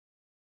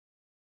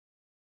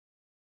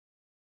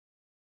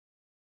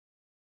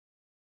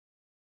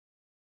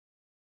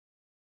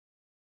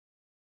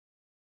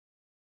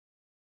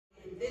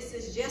This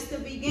is just the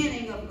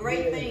beginning of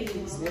great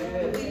things.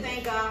 And we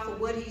thank God for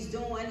what he's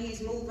doing.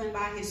 He's moving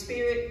by his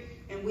spirit.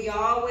 And we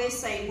always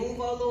say, move,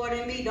 oh Lord,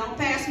 in me. Don't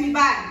pass me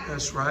by.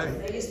 That's right.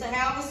 They used to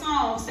have a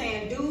song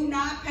saying, do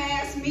not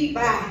pass me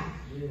by.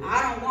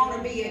 I don't want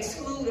to be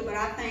excluded, but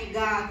I thank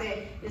God that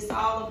it's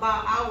all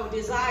about our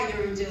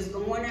desire and just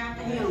going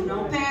after him.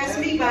 Don't pass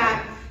me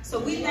by. So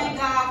we thank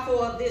God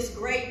for this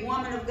great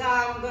woman of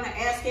God. I'm going to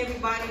ask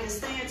everybody to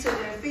stand to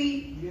their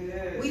feet.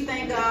 We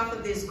thank God for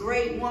this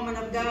great woman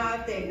of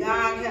God that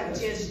God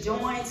has just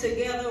joined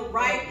together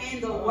right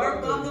in the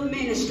work of the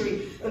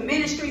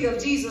ministry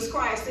of Jesus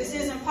Christ. This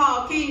isn't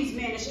Paul King's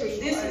ministry.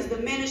 This is the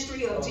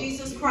ministry of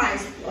Jesus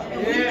Christ.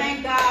 And we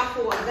thank God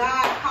for a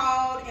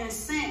God-called and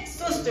sent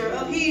sister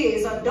of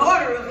his, a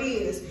daughter of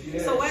his.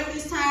 So at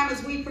this time,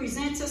 as we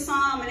present to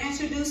some and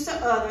introduce to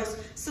others,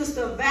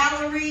 Sister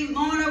Valerie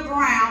Lorna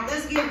Brown.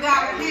 Let's give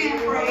God a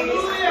hand praise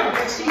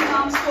as she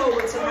comes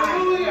forward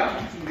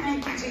tonight.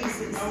 Thank you,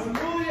 Jesus.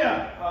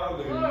 Hallelujah.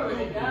 Glory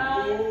to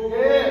God.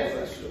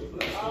 Yes.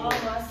 Oh,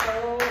 my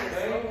soul is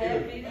so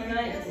happy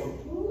tonight.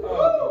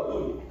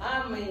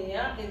 I mean,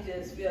 I can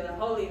just feel the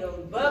Holy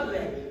Ghost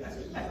bubbling.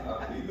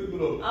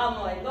 I'm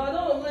like, Lord,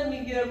 don't let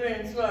me get up here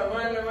and start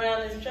running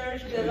around this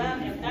church because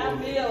I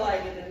feel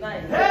like it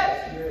tonight.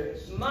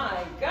 Yes.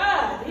 My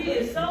God, he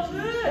is so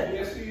good.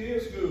 Yes, he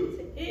is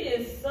good. He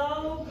is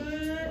so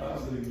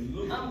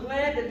good. I'm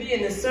glad to be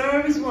in the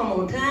service one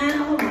more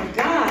time. Oh, my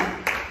God.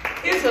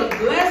 It's a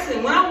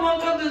blessing. When I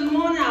woke up this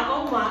morning, I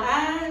opened my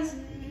eyes.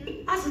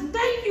 I said,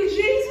 thank you,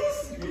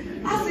 Jesus.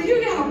 I said,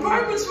 you got a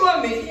purpose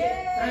for me.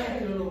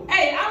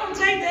 Hey, I don't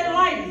take that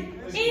lightly.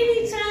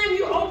 Anytime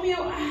you open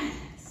your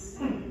eyes,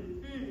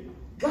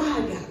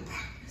 God got a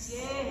purpose.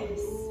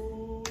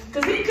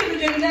 Because he could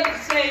have just let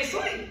us stay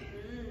asleep.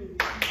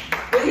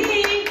 But he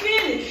ain't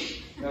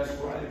finished. That's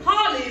right.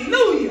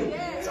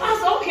 Hallelujah. So I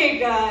said, okay,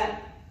 God,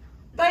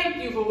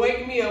 thank you for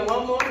waking me up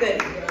one more day.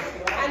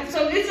 And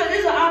so it's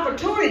an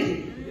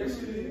opportunity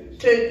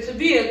to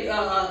be a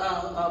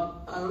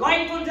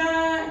light for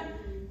God,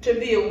 to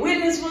be a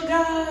witness for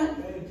God,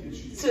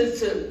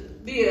 to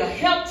be a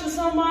help to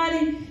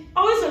somebody.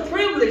 Oh, it's a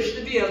privilege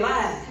to be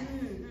alive.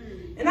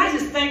 And I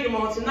just thank him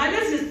on tonight.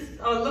 Let's just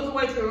look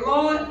away to the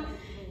Lord.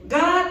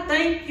 God,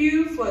 thank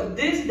you for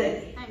this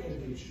day.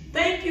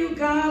 Thank you,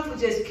 God, for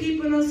just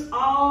keeping us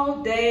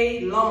all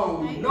day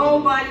long.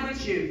 Nobody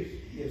but you.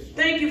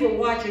 Thank you for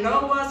watching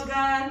over us,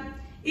 God.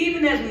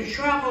 Even as we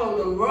travel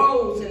the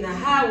roads and the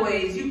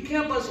highways, you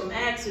kept us from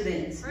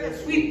accidents.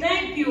 We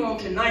thank you on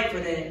tonight for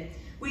that.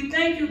 We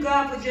thank you,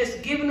 God, for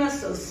just giving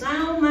us a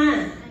sound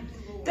mind.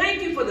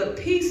 Thank you for the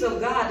peace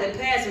of God that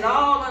passes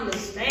all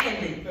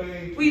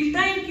understanding. We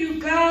thank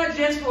you, God,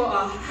 just for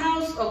a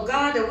house of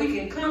God that we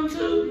can come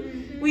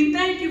to. We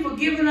thank you for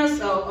giving us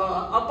up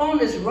on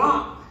this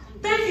rock.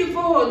 Thank you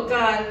for,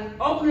 God,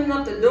 opening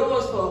up the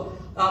doors for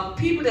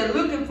people that are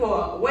looking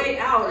for a way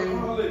out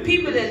and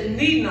people that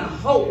needing a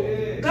hope.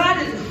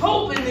 God is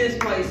hope in this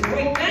place.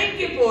 We thank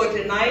you for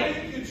it tonight.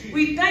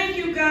 We thank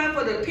you, God,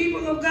 for the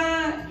people of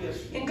God.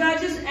 And God,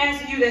 just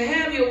asking you to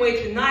have your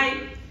way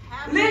tonight.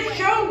 Let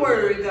your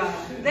word, God,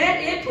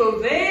 let it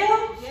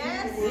prevail.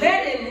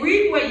 Let it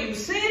read where you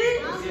sent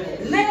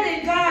it. Let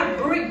it, God,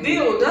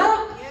 build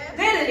up.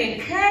 Let it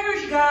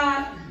encourage,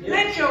 God.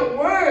 Let your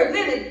word,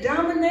 let it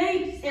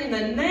dominate in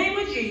the name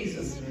of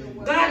Jesus.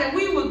 God, and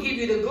we will give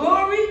you the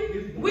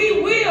glory.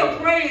 We will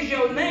praise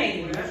your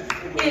name.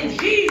 In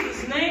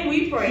Jesus' name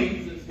we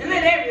pray. And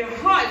let every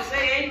heart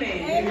say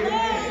amen.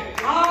 Amen.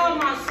 All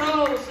my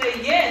soul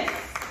say yes.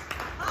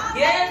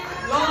 Yes,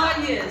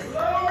 Lord, yes.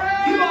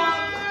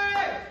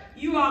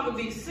 You all can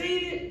be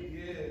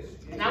seated.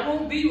 And I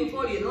won't be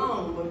before you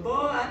long. But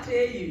boy, I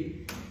tell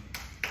you,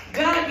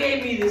 God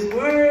gave me this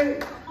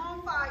word.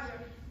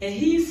 And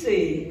he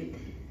said,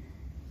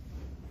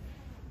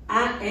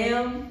 I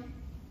am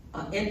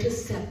an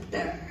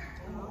interceptor.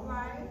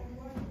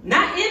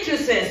 Not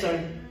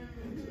intercessor,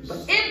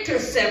 but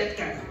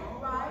interceptor.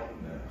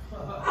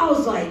 I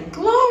was like,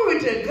 glory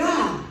to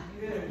God.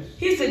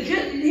 He said,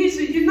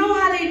 you know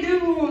how they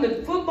do on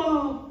the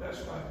football?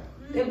 That's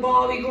right. That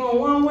ball be going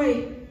one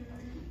way.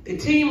 The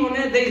team on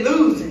that, they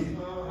losing.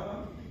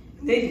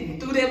 They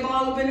threw that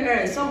ball up in the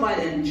air. And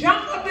somebody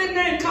jumped up in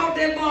there and caught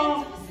that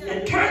ball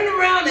and turned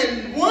around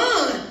and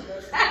won.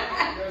 That's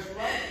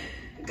right.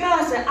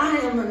 God said, I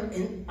am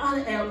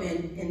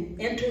an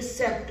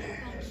interceptor.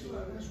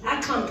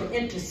 I come to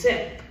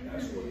intercept.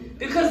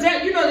 Because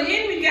that, you know, the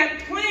enemy got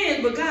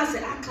plans, but God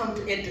said, I come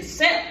to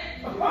intercept.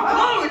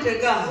 Glory to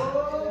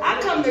God. I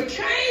come to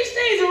change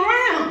things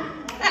around.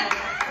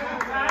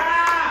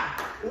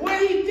 Where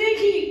he think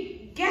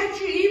he got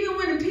you, even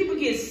when the people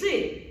get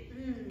sick.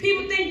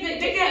 People think that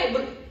they got,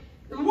 but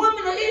the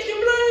woman of issue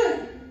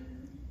blood,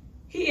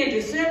 he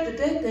intercepted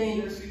that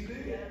thing.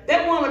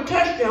 That woman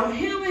touched on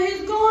him and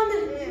his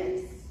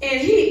garment,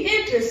 and he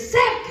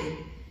intercepted.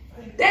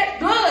 That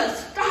blood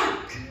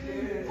stopped.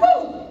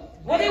 Woo!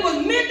 What it was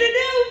meant to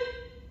do,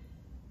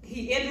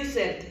 he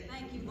intercepted.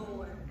 Thank you,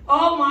 Lord.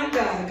 Oh my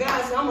God.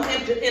 God said, I'm an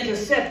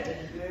interceptor.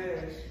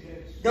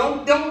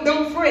 Don't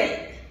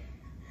fret.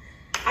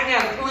 I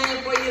got a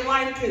plan for your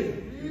life too.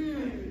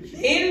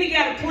 The enemy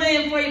got a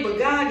plan for you, but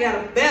God got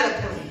a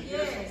better plan.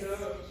 Yes.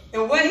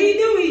 And what he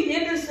do, he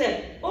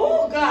intercept.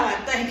 Oh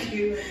God, thank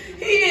you.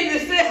 He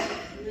intercept.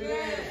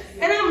 Yes.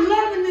 And I'm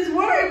loving this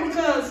word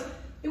because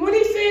when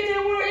he said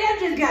that word, I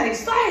just got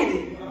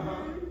excited.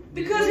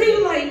 Because he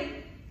was like,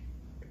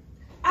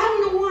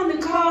 I'm the one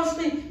that caused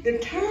things to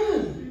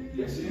turn.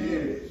 Yes, he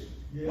is.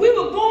 Yes. We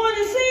were born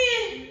in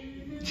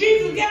sin.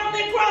 Jesus got on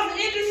that cross and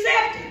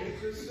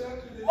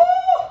intercepted.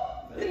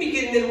 Woo! Let me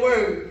get in this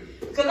word.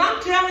 Because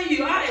I'm telling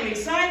you, I am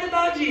excited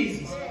about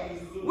Jesus.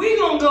 We're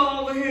going to go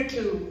over here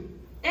to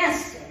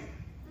Esther.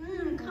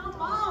 Come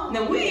on.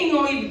 Now, we ain't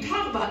going to even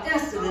talk about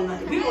Esther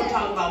tonight. We're going to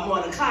talk about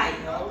Mordecai.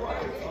 All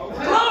right. All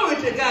right. Glory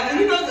to God.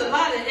 You know, there's a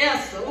lot of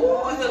Esther.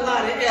 Ooh, there's a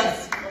lot of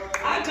Esther.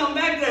 I come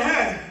back to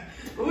her.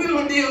 But we're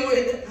going to deal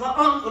with her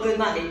uncle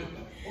tonight.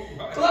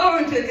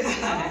 Glory to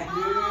God.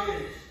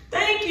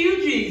 Thank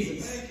you,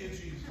 Jesus. Thank you,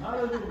 Jesus.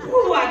 Hallelujah.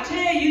 Ooh, I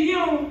tell you, you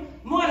know,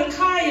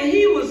 Mordecai,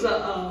 he was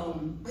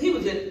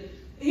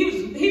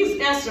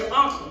Esther's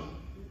uncle,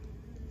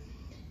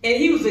 and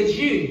he was a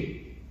Jew.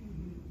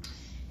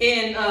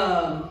 And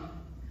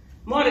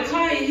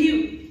Mordecai,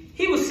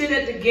 he would sit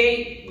at the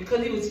gate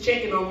because he was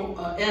checking on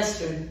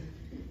Esther.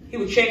 He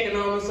was checking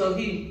on her, so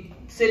he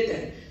sit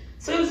there.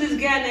 So it was this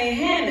guy named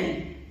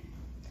Haman.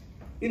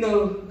 You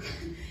know,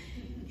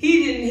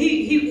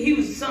 he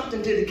was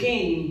something to the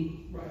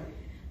king.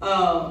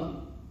 Right.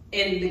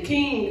 And the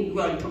king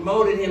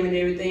promoted him and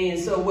everything. And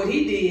so what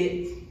he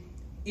did,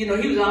 you know,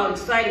 he was all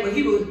excited, but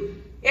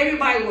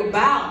everybody would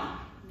bow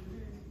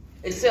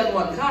except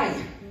Mordecai.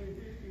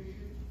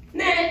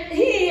 Now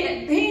he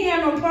ain't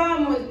had no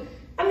problem with.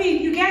 I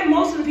mean, you got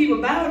most of the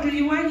people bowing to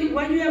you. Why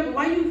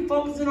you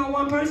focusing on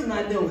one person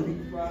not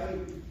doing it? Right.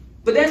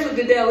 But that's what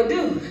the devil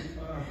do.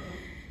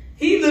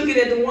 He looking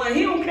at the one.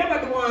 He don't care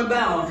about the one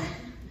bowing.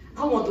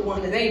 I want the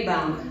one that ain't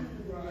bowing.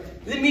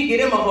 Right. Let me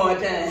give him a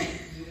hard time.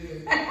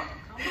 Yeah.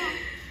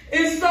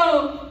 And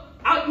so,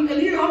 I'm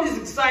just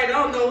excited.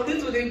 I don't know where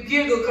this where the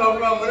giggle come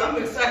from, but I'm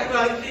excited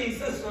about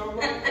Jesus.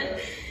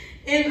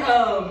 And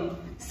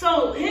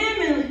so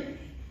Haman,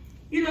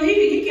 you know,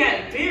 he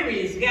got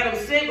furious, got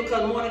upset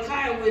because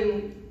Mordecai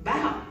wouldn't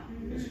bow.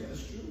 That's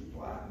true.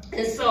 Wow.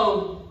 And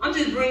so I'm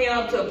just bringing it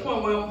up to a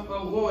point where I'm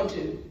going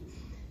to.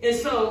 And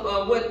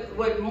so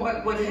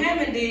what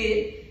Haman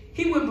did,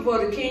 he went before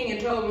the king and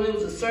told him there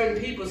was a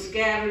certain people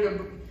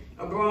scattered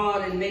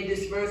abroad, and they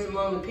dispersed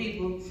among the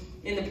people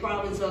in the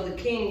province of the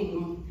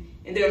kingdom,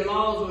 and their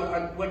laws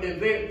were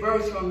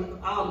diverse from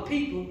all the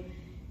people,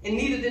 and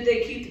neither did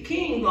they keep the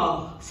king's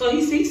law. So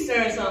he's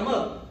stirring something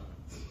up.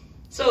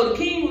 So the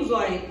king was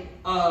like,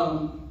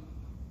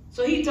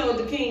 so he told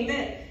the king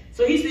that.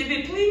 So he said, if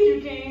it please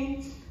you,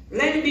 king,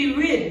 let it be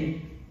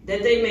written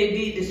that they may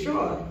be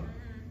destroyed.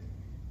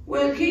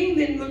 Well, the king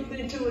didn't look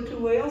into it too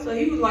well, so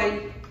he was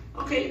like,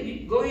 okay,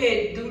 you go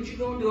ahead, do what you're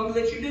going to do. I'm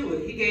going to let you do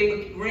it. He gave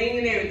him a ring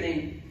and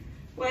everything.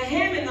 Well,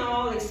 Haman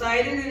all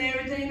excited and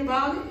everything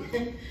about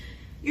it,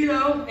 you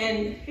know,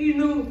 and he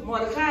knew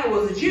Mordecai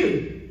was a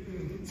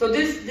Jew. So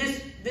this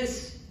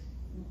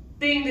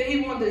thing that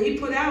he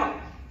put out,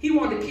 he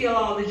wanted to kill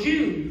all the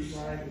Jews.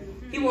 Right.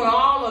 He wanted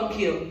all of them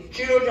killed,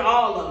 children,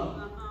 all of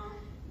them,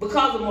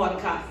 because of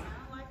Mordecai.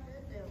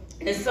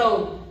 And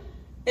so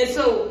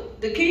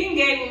the king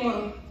gave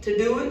him to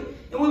do it.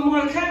 And when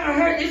Mordecai, I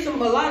heard it's a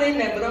lot in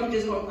there, but I'm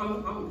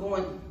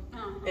going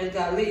as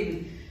God leads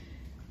me.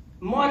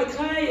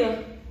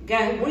 Mordecai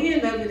got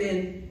wind of it,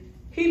 and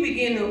he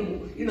began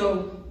to, you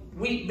know,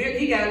 weep.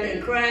 He got out there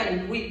and cried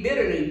and weep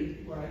bitterly.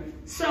 Right.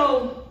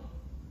 So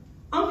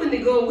we're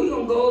gonna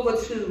go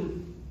over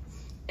to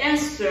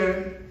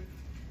Esther,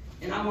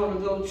 and I want to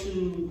go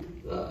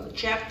to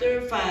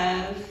chapter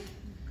 5,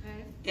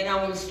 and I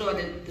want to start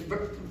at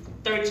the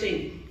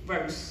 13th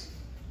verse.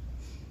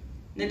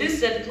 Now this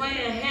is the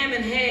plan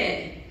Haman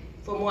had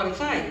for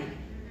Mordecai.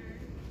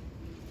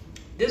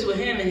 This is what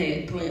Haman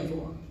had planned for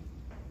him.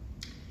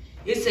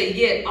 It said,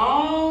 yet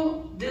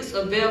all this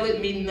availeth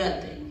me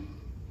nothing.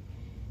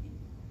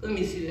 Let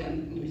me see, wait a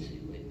minute.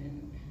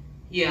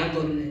 Yeah, I'll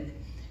go to that.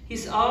 He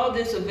said, all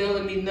this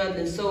availeth me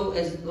nothing. So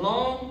as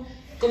long,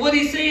 because what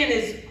he's saying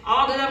is,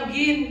 all that I'm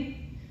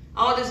getting,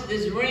 all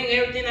this ring,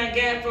 everything I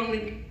got from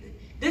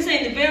this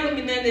ain't availeth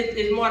me nothing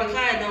if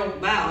Mordecai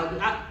don't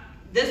bow.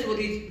 That's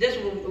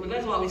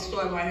why we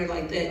started right here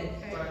like that.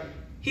 Right.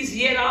 He said,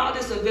 yet all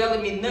this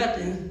availeth me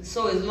nothing,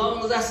 so as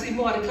long as I see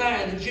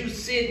Mordecai, the Jew,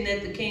 sitting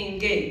at the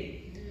king's gate.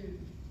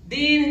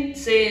 Then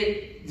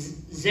said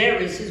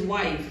Zeresh, his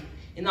wife,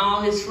 and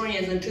all his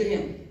friends unto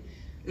him,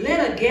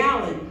 let a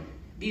gallon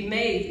be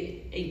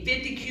made, a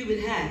 50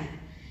 cubit high,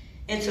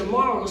 and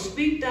tomorrow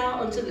speak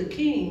thou unto the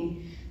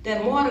king,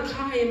 that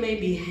Mordecai may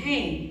be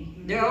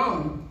hanged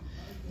thereon.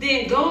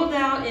 Then go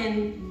thou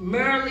and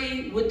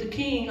merrily with the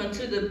king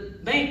unto the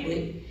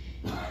banquet,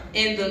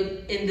 and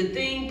the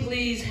thing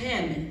pleased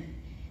Haman,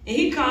 and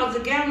he caused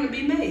the gallon to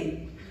be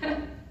made.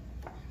 And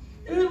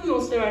then we're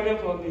gonna stay right there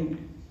for a minute.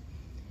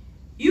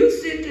 You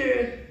sit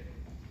there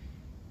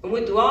and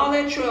went through all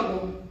that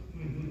trouble,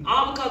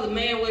 all because the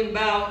man wouldn't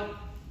bow.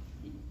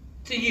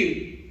 to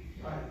you.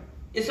 Right.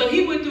 And so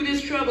he went through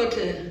this trouble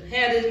to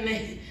have this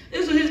man.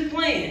 This was his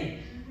plan.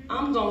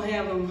 I'm going to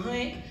have him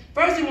hang.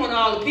 First he wanted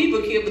all the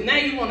people killed, but now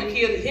you want to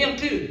kill him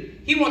too.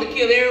 He wanted to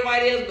kill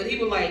everybody else, but he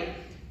was like,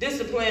 this is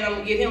the plan, I'm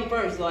going to get him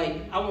first.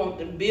 Like, I want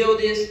to build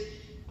this.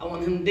 I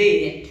want him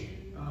dead.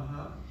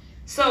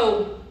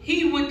 So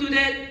he went through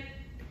that,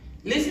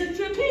 listening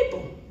to the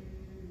people.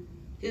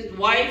 His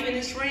wife and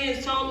his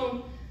friends told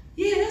him,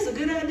 yeah, that's a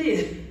good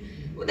idea.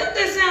 Well, doesn't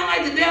that sound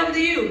like the devil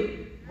to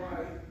you?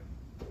 Right.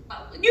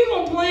 You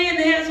going to plan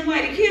to have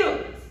somebody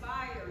killed.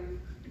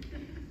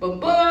 But,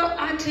 Bud,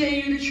 I tell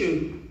you the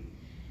truth.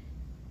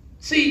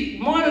 See,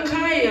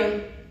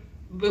 Mordecai,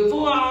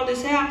 before all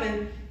this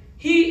happened,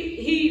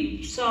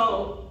 he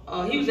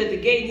saw, he was at the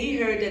gate and he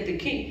heard that the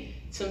king,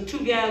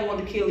 two guys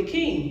wanted to kill the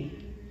king.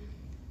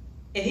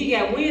 And he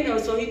got wind of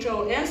it, so he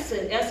told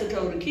Esther. Esther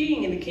told the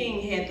king, and the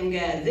king had them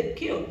guys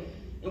killed.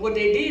 And what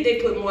they did,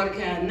 they put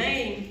Mordecai's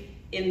name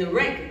in the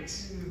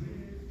records.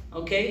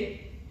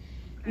 Okay?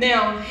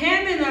 Now,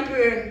 Haman up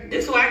here,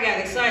 this is why I got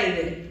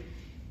excited at.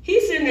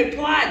 He's sitting there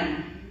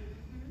plotting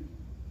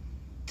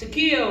to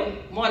kill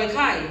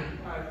Mordecai.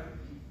 Right.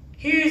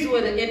 Here's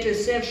where the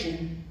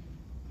interception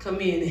come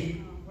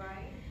in.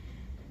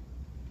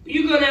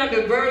 You go down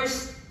to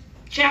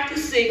chapter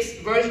 6,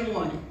 verse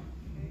 1.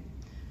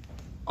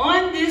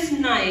 On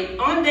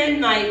that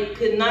night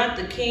could not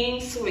the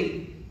king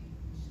sleep.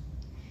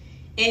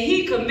 And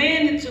he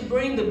commanded to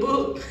bring the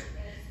book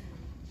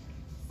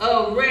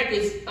of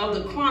records of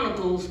the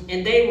chronicles,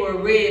 and they were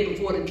read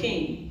before the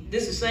king.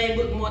 This is the same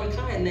book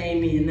Mordecai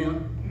named in now.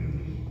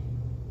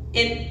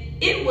 And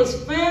it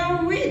was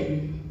found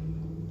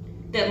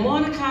written that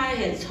Mordecai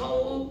had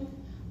told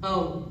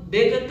of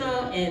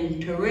Bigtha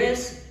and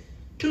Teres,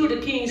 two of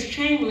the king's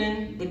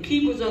chamberlain, the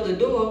keepers of the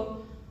door,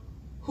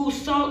 who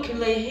sought to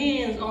lay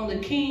hands on the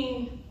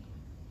king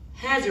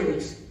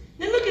Ahasuerus.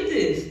 Now look at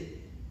this.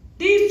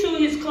 These two of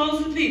his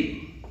closest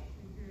people,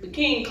 the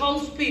king's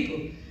closest people,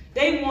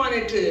 they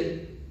wanted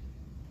to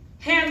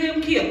have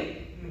him killed.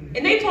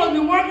 And they supposed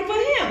to be working for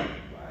him.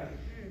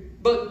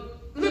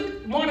 But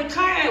look,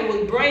 Mordecai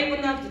was brave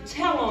enough to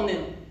tell on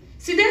them.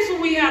 See, that's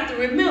what we have to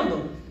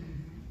remember.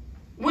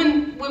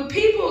 When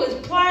people is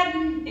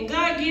plotting and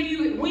God give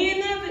you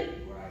wind of it,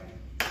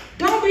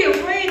 don't be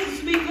afraid to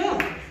speak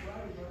up.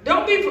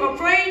 Don't be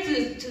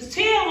afraid to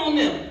tell on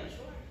them.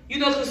 You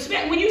know, because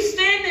when you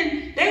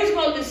standing, they were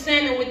supposed to be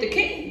standing with the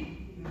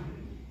king.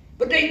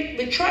 But they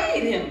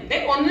betrayed him.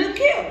 They wanted him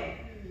killed.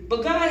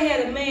 But God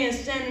had a man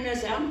standing there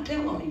and said, I'm going to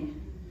tell on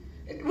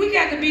you. We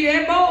got to be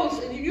that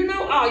bold. You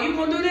know, oh, you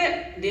going to do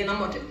that? Then I'm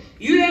going to tell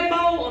you. That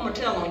bold? I'm going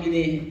to tell on you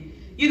then.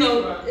 You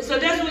know, so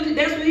that's what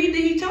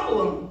he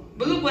told him.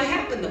 But look what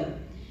happened though.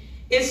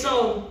 And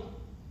so,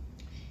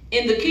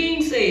 and the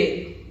king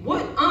said,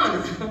 what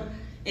honor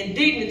and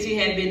dignity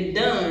had been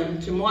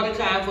done to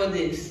Mordecai for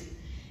this?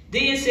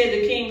 Then said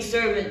the king's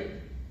servant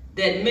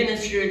that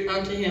ministered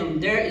unto him,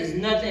 there is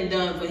nothing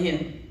done for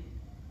him.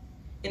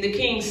 And the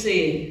king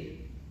said,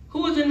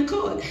 who is in the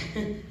court?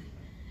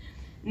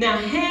 Now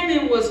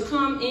Haman was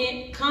come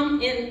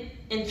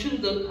into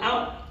the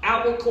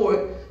outward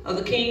court of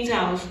the king's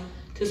house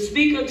to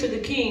speak unto the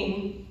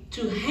king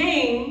to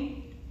hang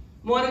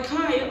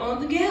Mordecai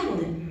on the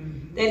gallery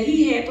that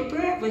he had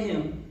prepared for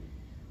him.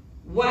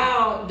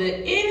 While the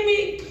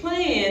enemy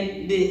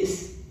planned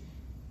this,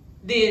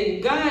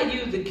 then God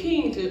used the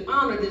king to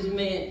honor this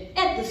man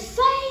at the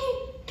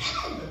same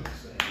time.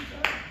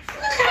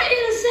 Look how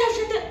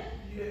interception that.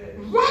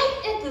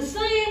 Right at the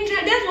same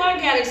time. That's why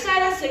I got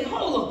excited. I said,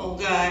 hold on,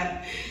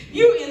 God.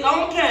 You is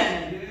on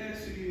time.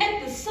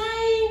 At the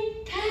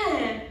same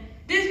time,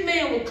 this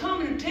man will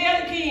come and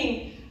tell the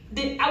king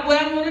that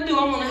what I want to do,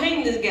 I want to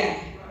hang this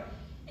guy.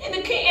 And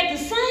the king, at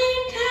the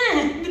same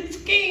time,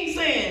 this king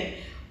saying,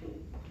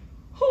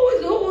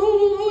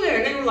 who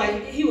there? They were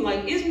like, he was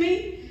like, it's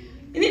me.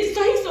 And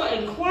so he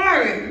started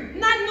inquiring,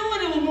 not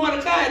knowing it was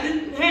Mordecai.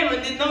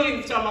 Haman didn't know he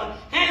was talking about,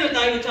 Haman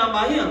thought he was talking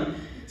about him.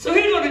 So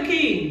here go the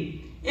king.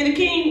 And the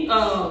king,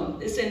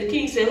 the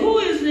king said, who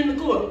is in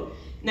the court?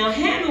 Now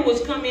Haman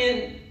was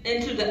coming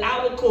into the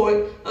outer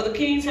court of the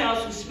king's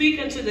house to speak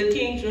unto the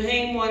king to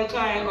hang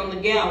Mordecai on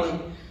the gallery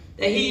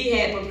that he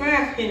had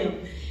prepared for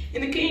him.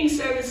 And the king's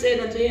servant said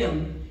unto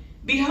him,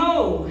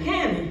 behold,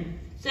 Haman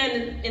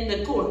standing in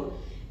the court.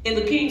 And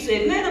the king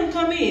said, let him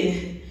come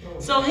in.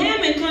 So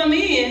Haman come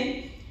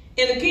in,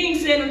 and the king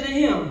said unto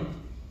him,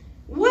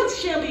 what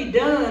shall be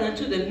done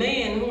unto the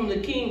man whom the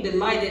king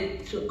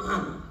delighted to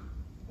honor?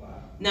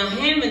 Now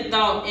Haman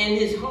thought in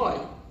his heart,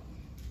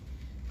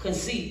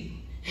 conceit,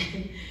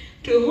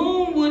 to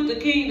whom would the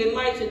king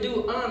delight to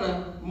do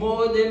honor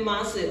more than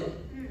myself?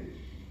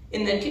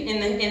 And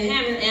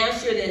Haman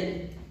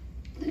answered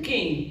the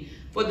king,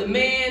 for the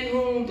man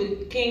whom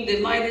the king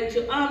delighted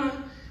to honor,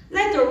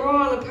 let the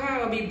royal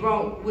apparel be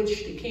brought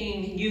which the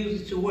king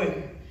used to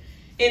wear,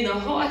 and the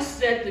horse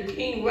that the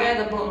king ride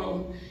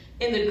upon,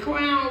 and the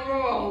crown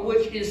royal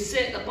which is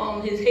set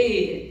upon his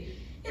head.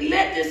 And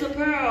let this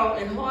apparel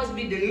and horse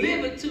be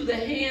delivered to the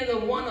hand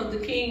of one of the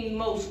king's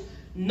most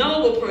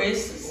noble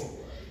princes,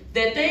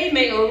 that they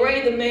may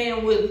array the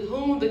man with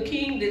whom the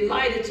king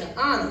delighted to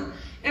honor,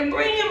 and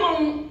bring him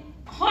on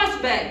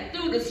horseback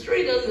through the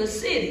street of the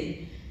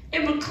city,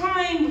 and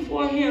proclaim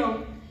before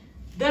him,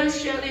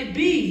 thus shall it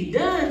be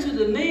done to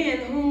the man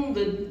whom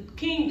the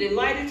king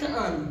delighted to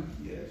honor.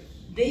 Yes.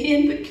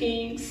 Then the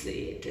king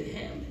said to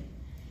him,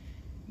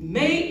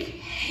 make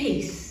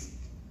haste,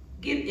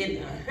 get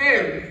in a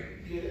hurry,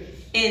 yes,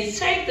 and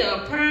take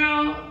the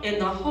apparel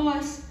and the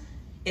horse,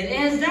 and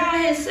as thou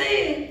hast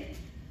said,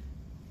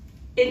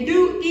 and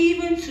do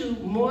even to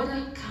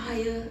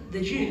Mordecai the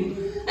Jew.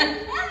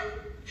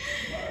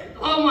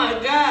 Oh my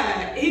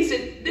God. He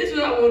said, this is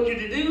what I want you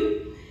to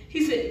do.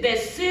 He said, that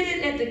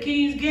sitteth at the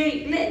king's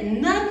gate, let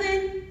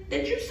nothing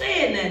that you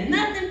said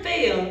now, nothing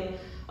fail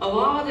of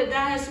all that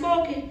thou hast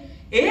spoken.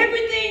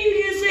 Everything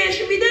you just said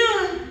should be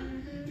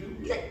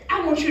done.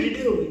 I want you to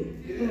do it.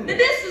 Yeah. Now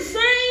that's the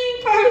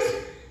same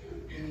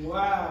person.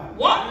 Wow.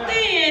 Walked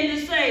in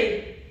to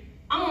say,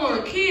 I'm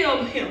going to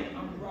kill him.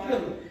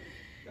 Right.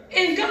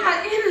 And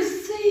God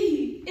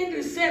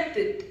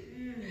intercepted.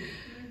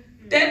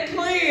 That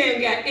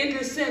plan got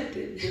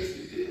intercepted.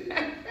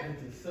 At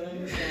the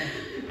same time.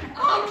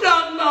 I'm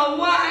talking about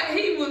why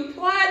he was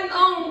plotting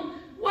on,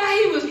 why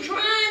he was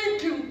trying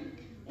to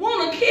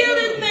want to kill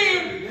this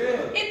man.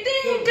 Yeah. And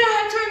then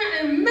God turned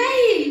around and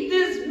made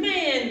this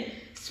man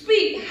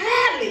speak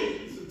highly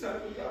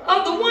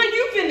of the one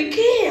you finna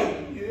kill.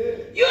 Yeah.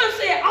 You done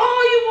said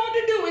all you want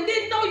to do and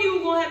didn't know you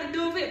were going to have to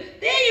do it.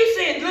 Then you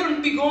said let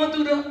him be going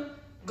through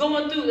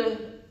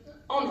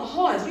on the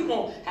horse. You're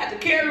going to have to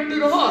carry him through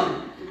the horse.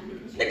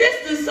 And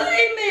that's the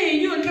same man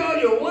you done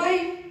told your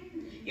wife,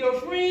 your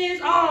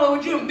friends, all of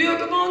what you done built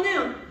them on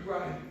them.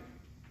 Right.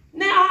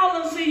 Now all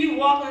of them see you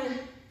walking,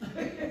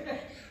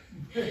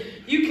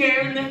 you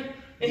carrying them,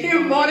 and here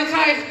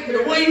Mordecai,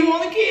 the one you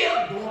want to kill,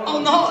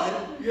 on the horse.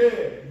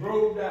 Yeah,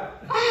 rolled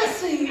out. I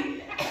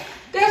see.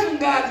 That's when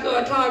God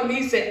started talking to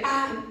me. He said,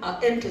 I'm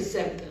an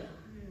interceptor.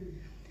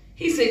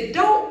 He said,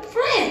 don't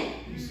fret.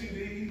 You see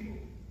the evil?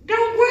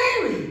 Don't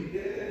worry.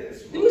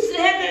 Yes. We used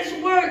to have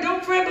this word,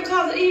 don't fret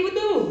because of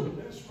evildoers.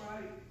 That's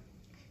right.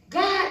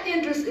 God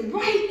interested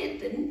right at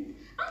the,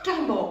 I'm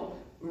talking about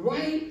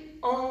right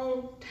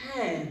on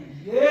time.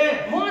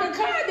 Yeah.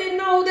 Mordecai didn't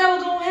know that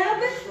was going to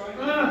happen. That's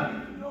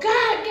right.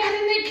 God got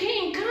in that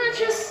king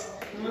conscious.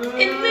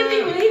 And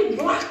then he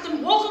blocked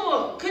him, woke him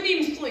up, couldn't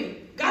even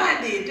sleep.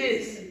 God did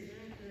this.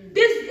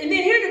 And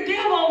then here the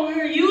devil over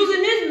here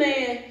using this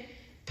man,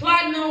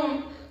 plotting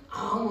on,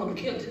 oh, I'm going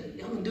to kill him.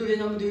 I'm going to do this,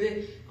 I'm going to do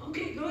that.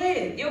 Okay, go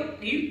ahead.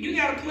 You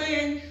got a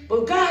plan.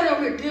 But God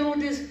over here dealing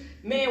with this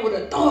man with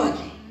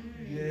authority.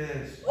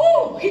 Yes.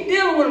 Woo! He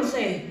dealing with him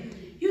saying,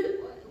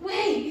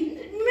 wait,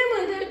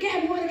 remember that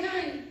guy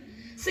Mordecai?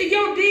 See,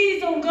 your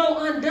deeds don't go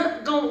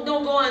undone, don't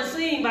go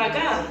unseen by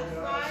God.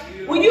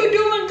 When you're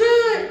doing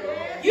good,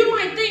 you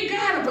might think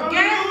God will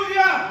forget,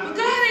 but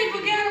God ain't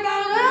forgot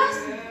about us.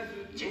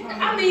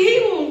 I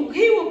mean,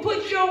 he will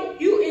put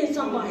you in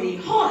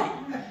somebody's heart,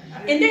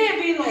 and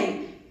they'll be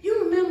like,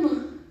 you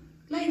remember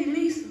Lady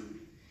Lisa?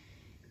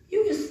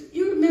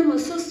 You remember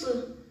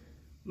Sister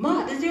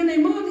Martha? Is your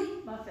name Marty?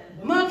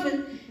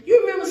 Muffin.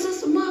 You remember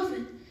Sister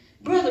Muffin,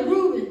 Brother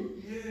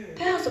Reuben,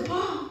 Pastor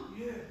Paul,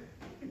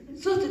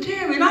 Sister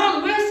Terry, and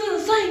all the rest of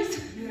the saints.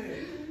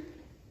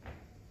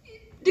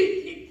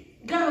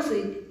 God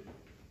said,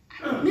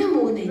 I remember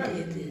when they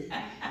did this.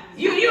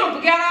 You don't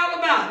forget all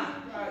about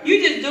it.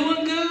 You just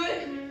doing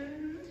good.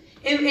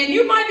 And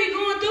you might be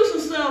going through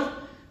some stuff,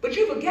 but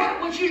you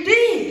forgot what you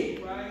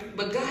did.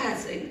 But God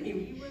said,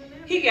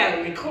 he got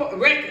a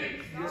record.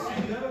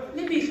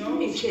 Let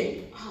me check.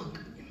 Oh,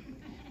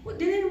 what,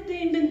 did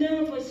anything been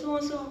done for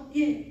so-and-so?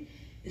 Yeah.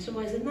 And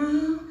somebody said,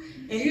 no.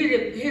 And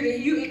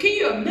can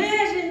you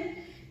imagine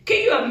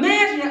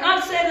the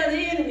upset of the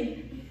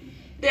enemy?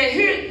 That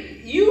here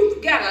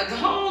you got a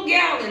whole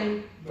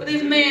gallon for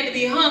this man to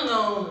be hung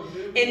on,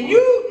 and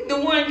you the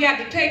one got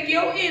to take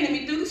your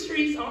enemy through the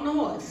streets on the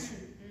horse.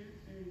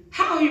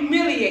 How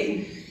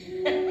humiliating.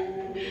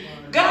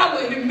 God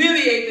will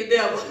humiliate the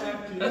devil.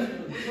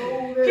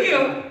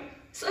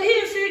 So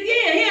he said,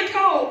 he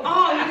told,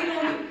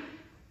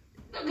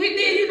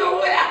 then you know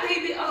what?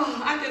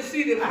 I can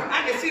see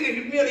the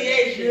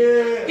humiliation.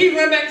 Yeah. He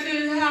went back to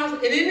his house,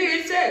 and in there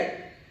it said,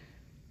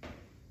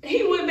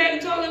 he went back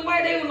and told his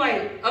wife. They were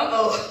like,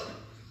 uh-oh.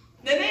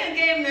 Then they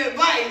gave him the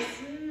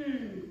advice.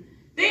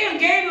 They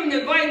gave him the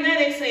advice. Now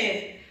they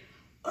saying,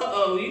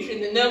 uh-oh, you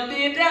shouldn't have never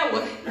did that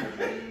one.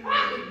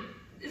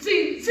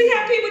 See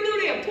how people do?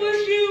 They'll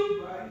push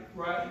you.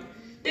 Right.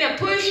 They'll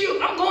push you.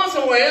 I'm going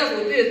somewhere else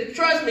with this.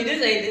 Trust me,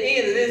 this ain't the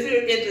end of this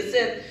here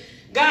intercept.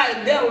 God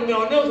and devil,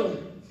 y'all know them.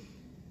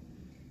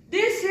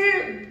 This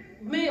here,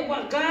 man,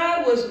 why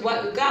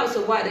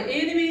the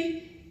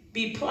enemy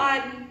be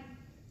plotting,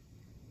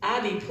 I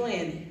be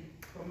planning.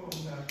 Come on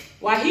now.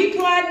 While he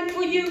plotting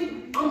for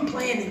you, I'm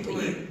planning for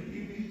you.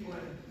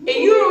 And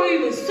you don't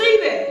even see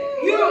that.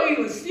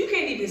 You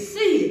can't even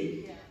see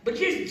it. But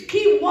just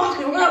keep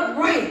walking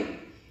upright.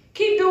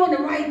 Keep doing the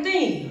right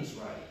thing. That's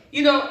right.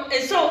 You know,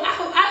 and so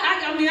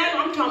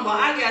I'm talking about,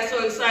 I got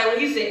so excited when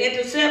he said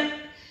intercept.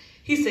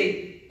 He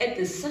said, at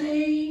the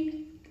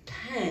same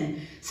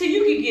time. See,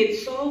 you can get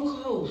so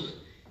close.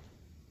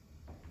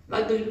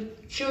 Like the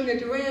children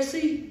at the Red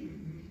Sea.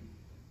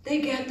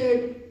 They got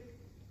there,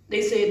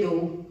 they said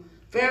the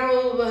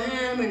Pharaoh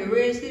behind them and the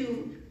Red Sea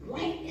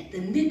right at the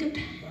nick of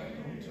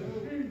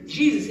time.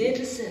 Jesus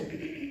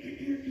intercepted.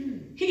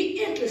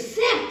 He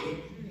intercepted.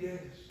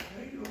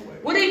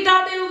 When they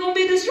thought they were going to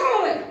be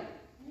destroyed.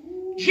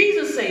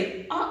 Jesus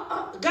said,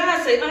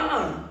 God said,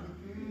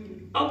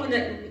 open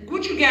that.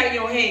 What you got in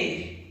your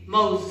hand,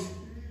 Moses?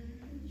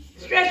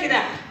 Stretch it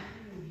out.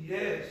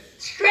 Yes.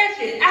 Stretch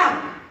it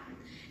out.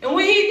 And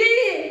when he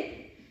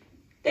did,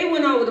 they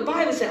went over, the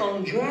Bible said,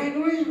 on dry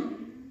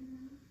ground.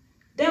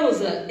 That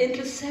was an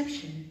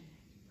interception.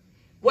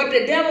 What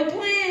the devil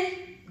planned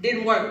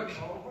didn't work.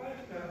 All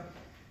right now.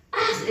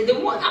 I said,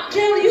 I'm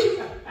telling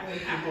you,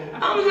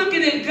 I'm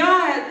looking at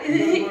God, and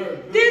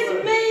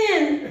this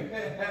man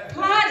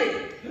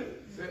plotted.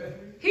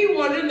 He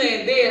wanted him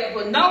there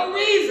for no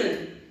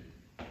reason.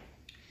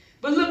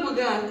 But look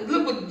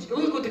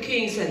what the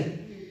king said.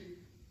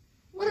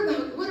 What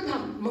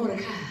about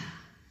Mordecai?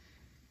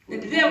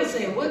 And the devil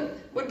saying,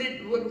 when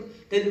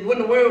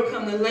the word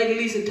come to Lady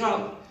Lisa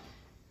talk,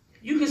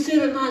 you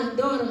consider my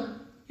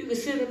daughter, you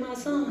consider my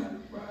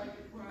son.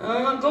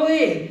 Go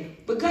ahead.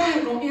 But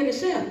God gonna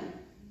intercept.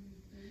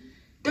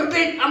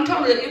 I'm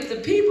talking about if the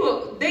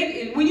people,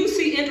 when you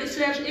see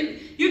interception,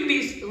 you can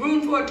be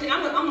rooting for a team.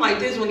 I'm like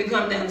this when it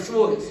comes down to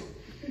sports.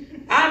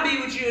 I'll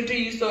be with you until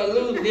you start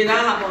losing, then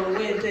I'll hop on the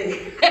win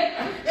team.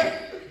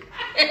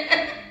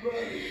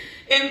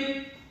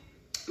 And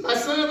my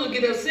sons will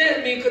get upset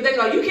at me because they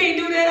go, you can't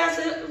do that. I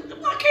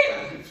said, why can't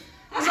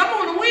I? I said, I'm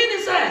on the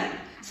winning side.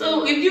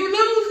 So if you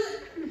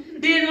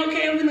lose, then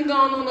okay, I'm gonna go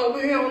on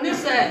over here on this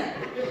side.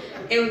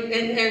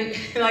 And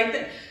like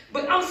that.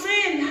 But I'm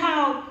saying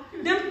how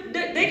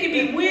they can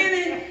be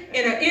winning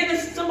and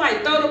somebody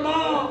throw the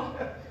ball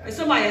and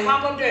somebody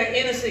hop up there and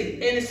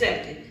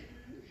intercept it.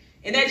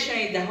 And that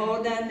changed the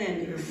whole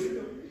dynamics.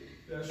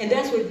 And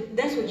that's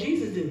what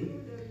Jesus do.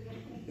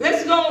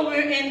 Let's go over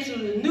into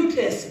the New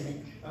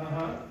Testament.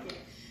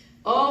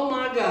 Oh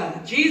my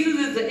God. Jesus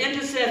is the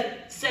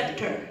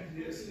interceptor.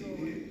 Yes, he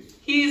is.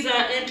 He's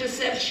our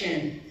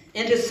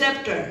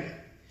interceptor.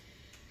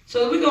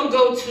 So we're going to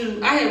go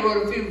to, I had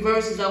wrote a few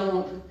verses I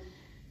want.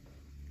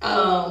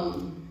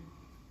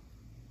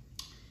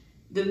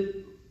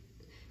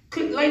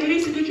 Lady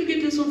Lisa, could you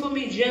get this one for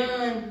me?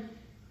 John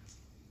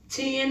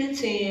 10 and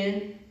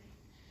 10.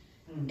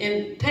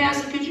 And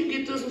Pastor, could you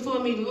get this one for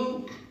me?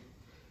 Luke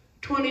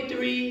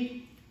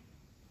 23,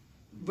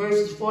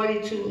 verses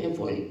 42 and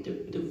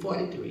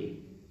 43.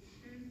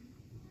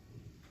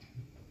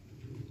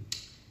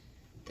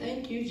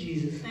 Thank you,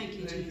 Jesus. Thank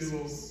you, Thank Jesus. you,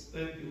 Lord.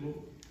 Thank you, Lord.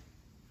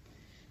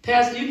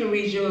 Pastor, you can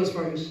read yours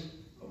first.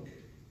 Okay.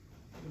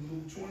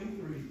 Luke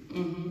 23,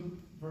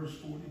 verse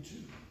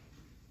 42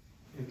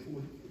 and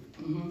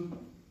 43.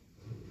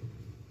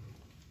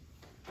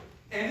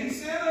 And he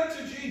said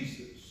unto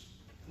Jesus,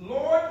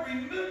 Lord,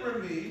 remember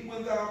me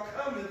when thou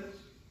comest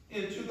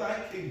into thy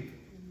kingdom.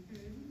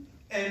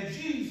 And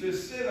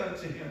Jesus said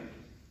unto him,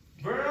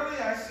 Verily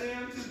I say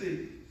unto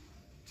thee,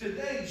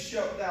 today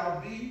shalt thou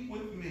be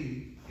with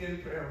me in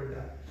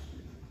paradise.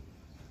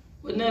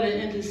 But not an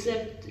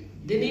intercept.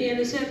 Didn't he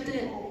intercept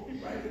that? Oh,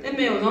 right. That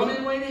man was on his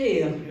way to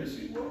hell. Yes,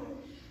 he was.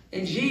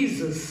 And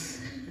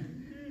Jesus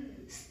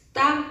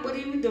stopped what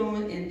he was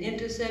doing and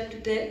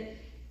intercepted that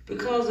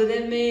because of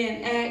that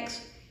man's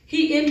acts.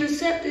 He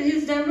intercepted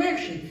his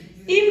direction.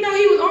 Even though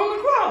he was on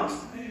the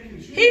cross.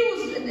 He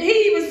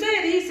even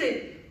said, he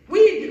said,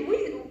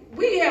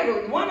 we have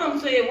a, one of them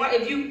said, why,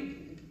 if you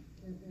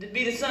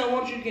be the son,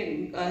 won't you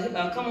can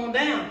come on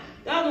down.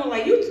 The other one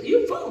like,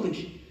 you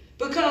foolish.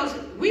 Because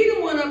we the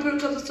one up here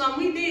because of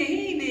something we did.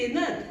 He ain't did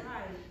nothing.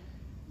 Right.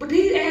 But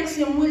he asked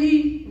him what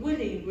he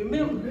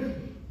remember.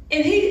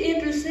 And he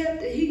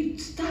intercepted, he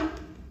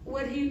stopped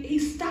he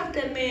stopped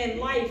that man's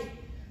life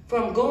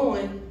from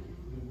going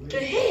to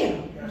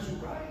hell. That's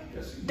right.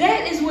 Yes,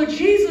 that is what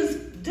Jesus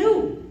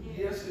do.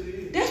 Yes, it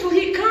is. That's what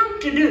he come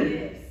to do.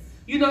 Yes.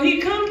 You know,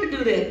 he come to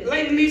do that.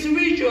 Lady Lisa,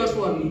 read yours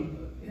for me.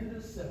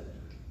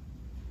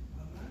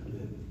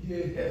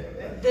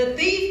 The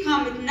thief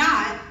cometh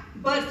not,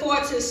 but for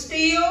to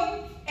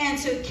steal and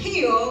to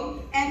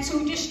kill and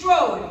to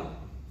destroy.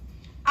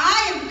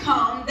 I am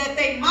come that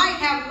they might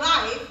have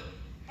life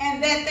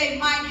and that they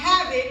might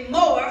have it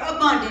more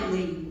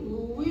abundantly.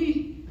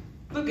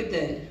 Look at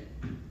that.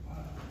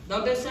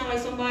 Don't that sound like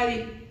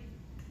somebody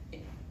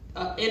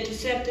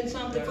intercepting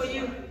something for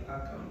you? Right. I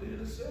come to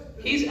intercept.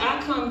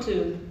 I come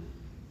to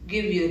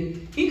give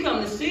you. He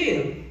come to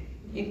steal.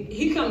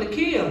 He come to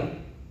kill.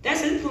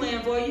 That's his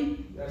plan for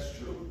you. That's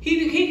true.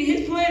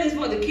 His plan is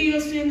for to kill,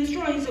 steal, and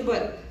destroy. He said,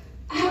 but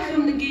I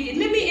come to give you.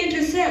 Let me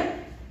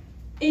intercept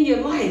in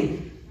your life,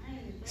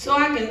 so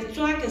I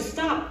can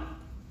stop,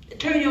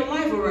 turn your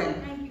life around.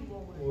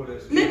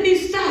 Let me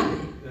stop it.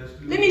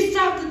 Let me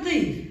stop the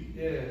thief.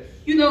 Yes.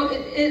 You know,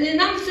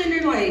 and I'm sitting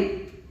there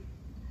like,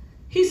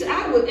 he said,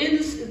 I will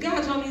intercept.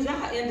 God told me,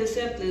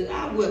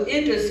 I will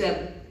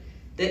intercept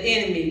the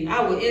enemy.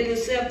 I will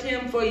intercept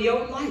him for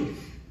your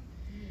life.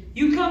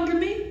 You come to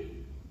me.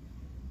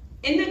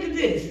 And look at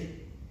this.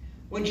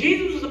 When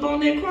Jesus was upon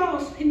that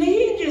cross, he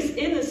didn't just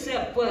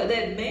intercept for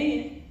that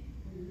man.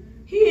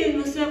 He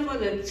intercept for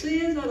the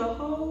sins of the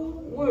whole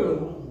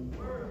world.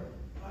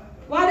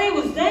 While they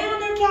was down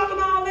there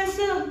talking all that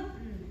stuff,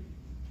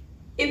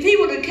 if he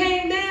would have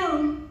came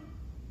down,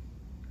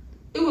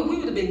 we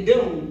would have been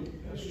doomed.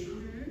 That's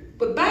true.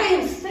 But by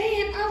him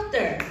staying up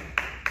there,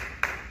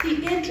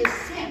 he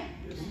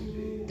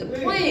intercepted the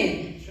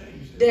plan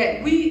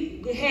that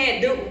we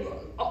had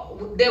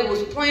that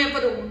was planned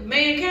for the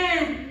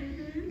mankind.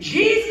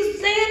 Jesus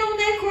staying on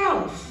that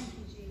cross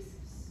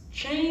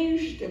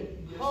changed the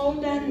whole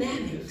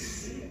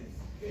dynamics.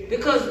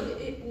 Because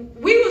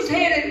we was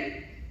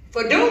headed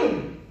for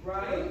doom.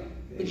 Right.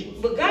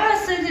 But God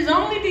sent his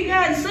only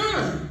begotten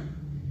son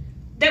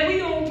that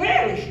we won't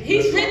perish.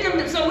 He sent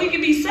him so we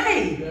can be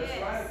saved.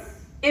 That's right.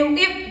 And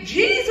if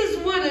Jesus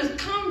would have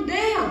come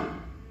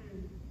down,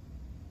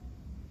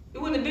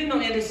 it wouldn't have been no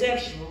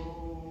interception.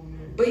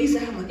 But he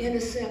said, I'm going to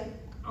intercept.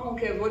 I don't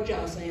care what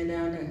y'all saying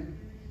down there.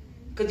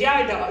 Because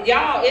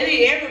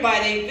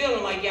everybody ain't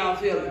feeling like y'all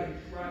feeling.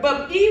 Right.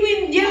 But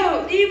even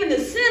the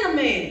sinner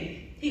man,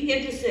 he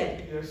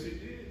intercepted. Yes, he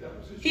did. That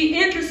was his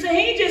He intercept.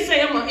 He just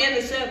say, I'm going to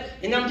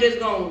intercept and I'm just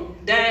going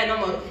to die and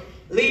I'm going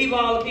to leave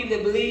all the people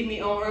that believe me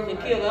on earth and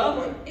kill the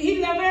other one.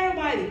 He loved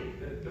everybody.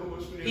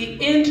 He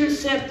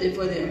intercepted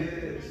for them.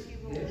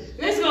 Yes.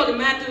 Let's go to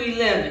Matthew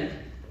 11.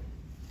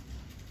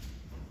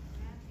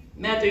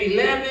 Matthew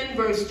 11,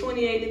 verse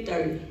 28 and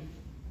 30.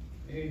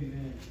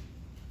 Amen.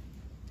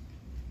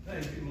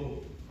 Thank you,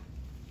 Lord.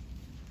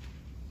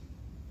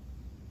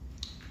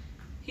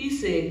 He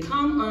said,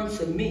 come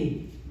unto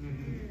me,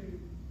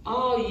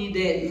 all ye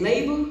that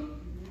labor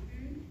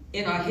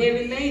and are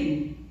heavy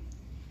laden,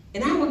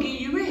 and I will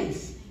give you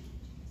rest.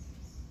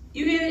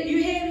 You hear it?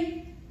 You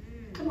heavy?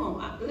 Come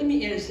on, let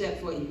me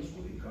intercept for you. That's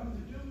what he come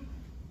to do.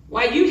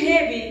 While you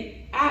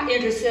heavy, I'll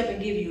intercept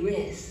and give you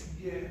rest.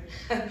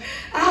 Yeah.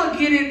 I'll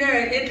get in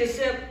there and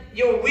intercept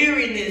your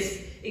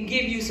weariness and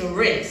give you some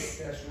rest.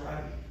 That's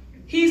right.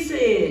 He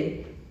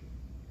said,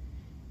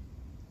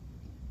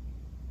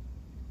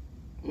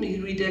 let me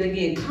read that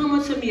again. Come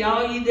unto me,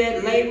 all ye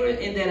that labor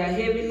and that are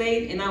heavy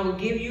laden, and I will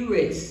give you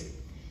rest.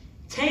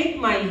 Take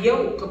my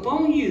yoke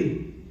upon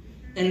you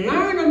and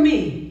learn of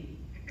me,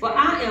 for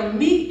I am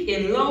meek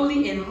and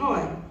lowly in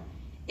heart,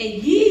 and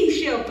ye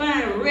shall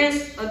find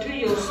rest unto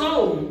your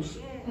souls.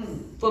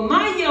 For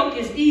my yoke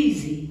is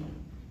easy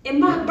and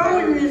my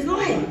burden is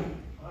light.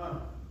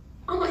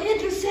 I'm an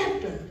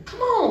interceptor.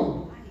 Come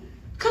on.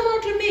 Come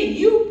on to me.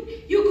 You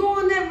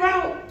going that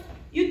route.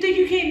 You think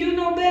you can't do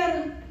no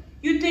better?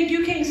 You think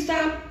you can't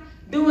stop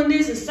doing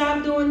this and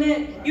stop doing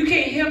that? You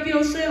can't help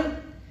yourself?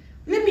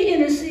 Let me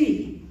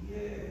intercede.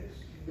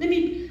 Let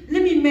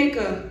me make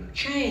a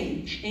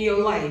change in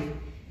your life.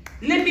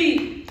 Let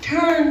me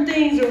turn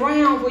things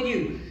around for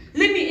you.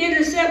 Let me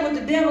intercept what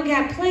the devil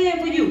got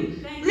planned for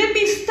you. Let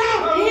me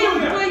stop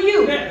him for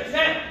you.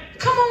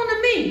 Come on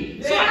to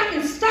me so I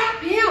can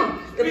stop him.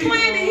 The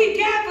plan that he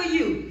got for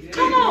you.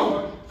 Come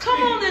on.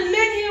 Come on and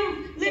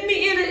let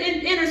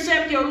me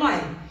intercept your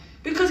life.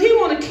 Because he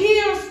want to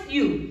kill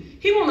you.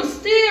 He want to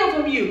steal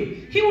from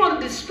you. He want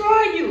to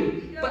destroy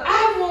you. But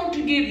I want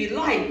to give you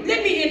life.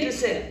 Let me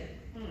intercept.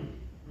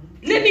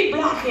 Let me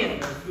block him.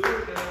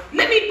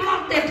 Let me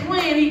block that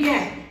plan he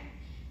got.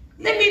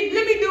 Let me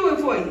do it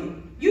for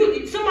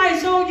you. Somebody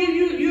told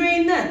you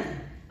ain't nothing.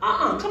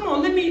 Come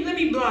on, let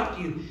me block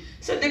you.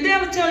 So the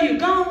devil tell you,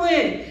 go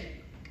ahead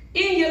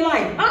in your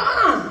life.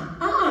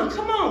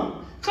 Come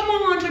on. Come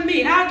on unto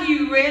me. I'll give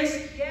you rest.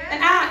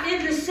 And I'll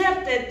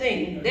intercept that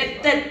thing,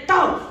 that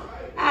thought.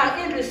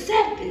 I'll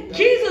intercept it.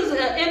 Jesus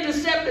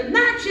intercepted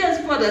not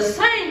just for the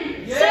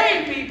same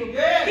people.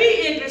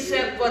 He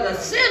intercepted for the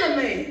sinner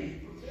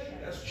man.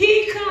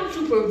 He comes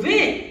to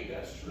prevent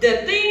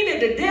the thing that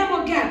the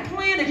devil got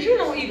planned that you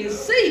don't even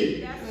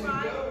see.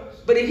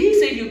 But if he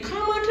said, you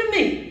come unto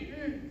me,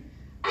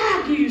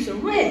 I'll give you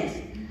some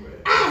rest.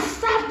 I'll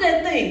stop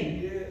that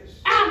thing.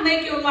 I'll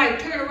make your life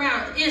turn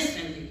around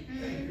instantly.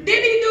 Didn't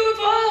he do it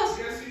for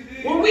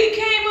us? When we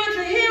came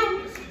unto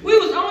him, we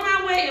was on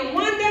our way in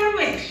one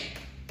direction.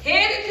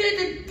 Headed to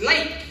the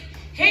lake.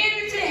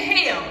 Headed to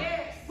hell.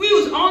 We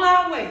was on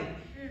our way.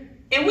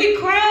 And we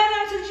cried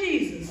out to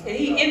Jesus. And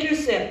he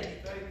intercepted.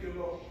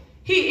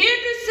 He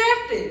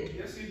intercepted.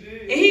 Yes, he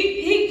did. And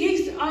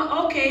he said,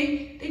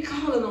 okay, they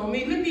calling on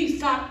me. Let me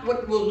stop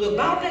what was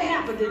about to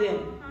happen to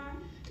them.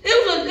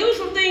 There was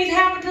some things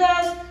happened to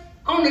us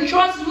on the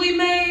choices we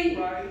made.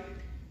 Right.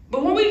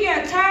 But when we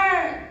got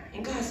tired,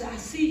 and God said, I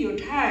see your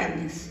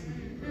tiredness.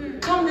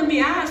 Come to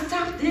me, I'll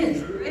stop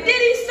this. And did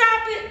he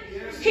stop it?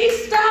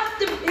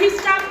 He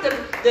stopped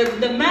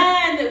the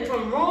mind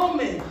from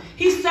roaming.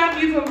 He stopped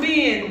you from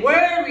being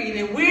worried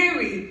and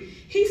weary.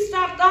 He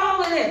stopped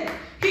all of that.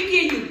 He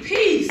gave you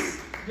peace.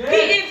 He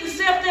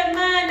intercepted that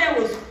mind that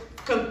was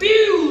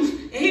confused,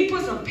 and he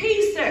put some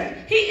peace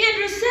there. He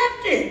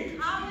intercepted.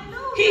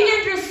 He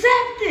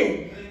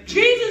intercepted.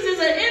 Jesus is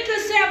an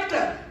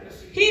interceptor.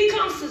 He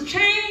comes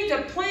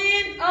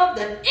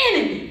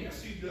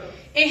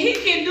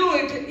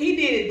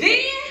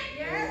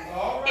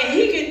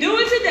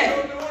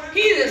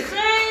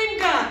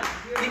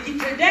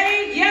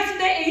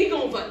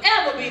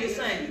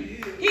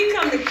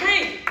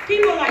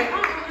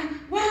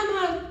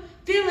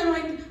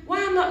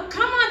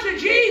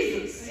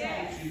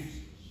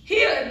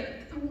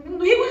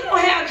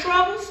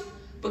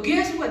But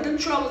guess what? Them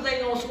troubles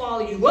ain't going to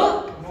swallow you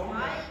up.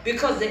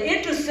 Because the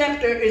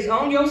interceptor is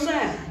on your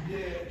side.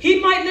 He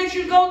might let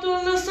you go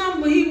through a little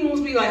something, but he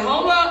wants to be like,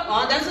 hold up.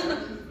 Oh, that's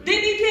enough.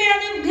 Didn't he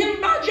tell him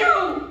about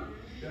Job?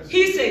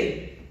 He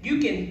said, you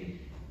can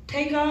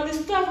take all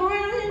this stuff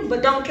around him,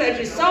 but don't touch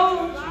his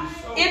soul.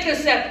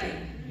 Intercepting.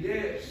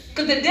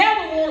 Because the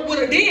devil would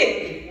have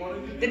did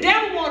it. The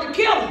devil wanted to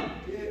kill him.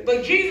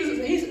 But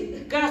Jesus, he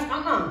said, guys,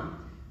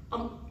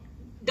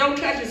 don't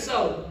touch his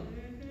soul.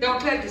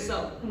 Don't touch his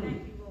soul.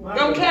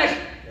 Don't touch it.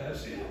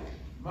 That's it.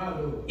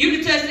 You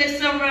can touch that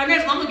stuff around there,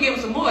 so I'm going to give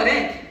him some more of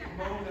that.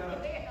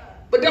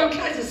 But don't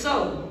touch his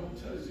soul.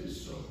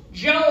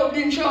 Job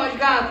didn't charge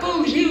God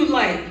foolish. He was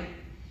like,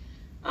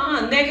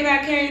 naked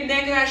I came,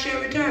 naked I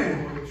shall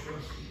return.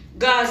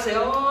 God said,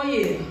 oh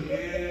yeah.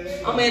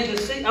 I'm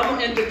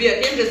going to be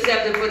an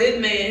interceptor for this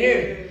man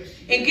here.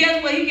 And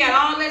guess what? He got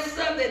all that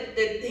stuff that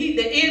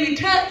the enemy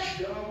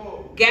touched.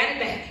 Got it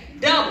back.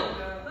 Double.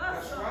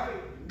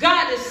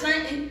 God is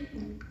saying,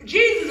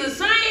 Jesus is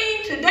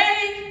saying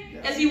today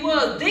as he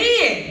was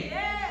then.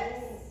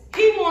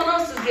 He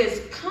wants us to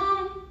just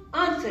come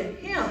unto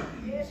him.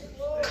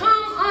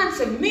 Come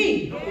unto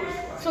me.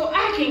 So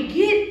I can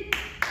get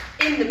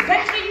in the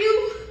back of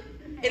you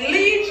and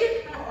lead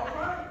you.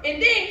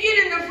 And then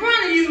get in the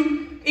front of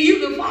you and you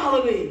can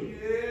follow me.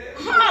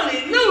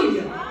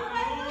 Hallelujah.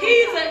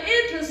 He's an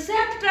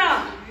interceptor.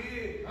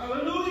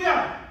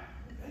 Hallelujah.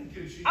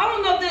 I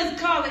don't know if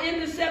that's called an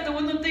interceptor,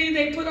 one of the things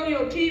they put on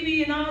your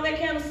TV and all that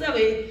kind of stuff,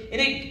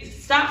 and it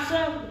stops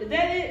stuff. Is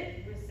that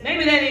it?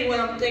 Maybe that ain't what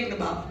I'm thinking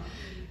about.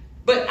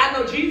 But I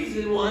know Jesus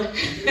is one.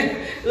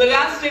 Look,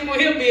 I'll stick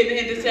with him being the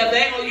interceptor. I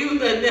ain't going to use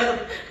nothing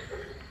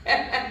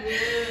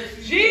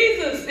else.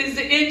 Jesus is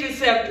the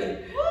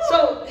interceptor.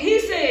 So he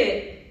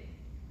said,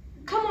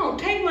 come on,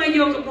 take my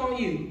yoke upon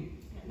you.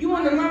 You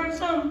want to learn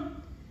something?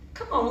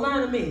 Come on,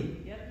 learn of me.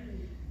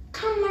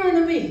 Come learn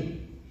of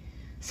me.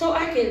 So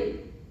I can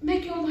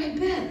make your life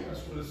better.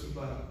 That's what it's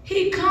about.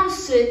 He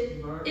comes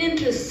to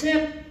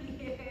intercept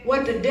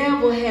what the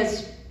devil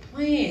has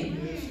planned.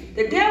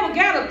 The devil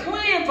got a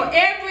plan for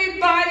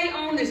everybody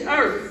on this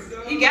earth.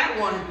 He got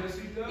one.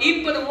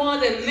 Even for the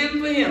ones that live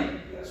for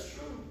him.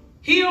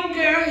 He don't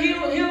care. He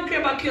don't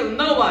care about killing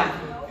nobody.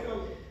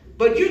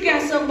 But you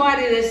got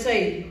somebody that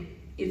say,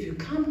 if you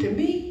come to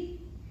me,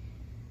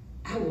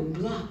 I will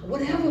block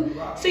whatever.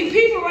 See,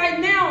 people right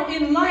now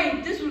in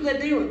life, this is what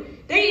they're doing.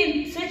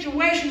 They in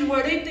situations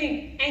where they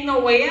think ain't no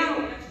way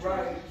out.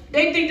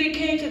 They think they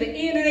came to the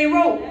end of their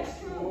rope.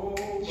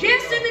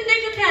 Just in the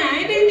nick of time.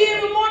 Ain't they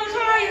did with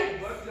Mordecai?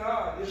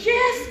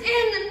 Just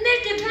in the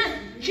nick of time.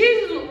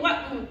 Jesus,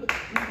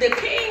 the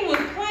king was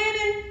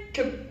planning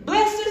to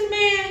bless this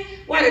man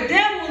while the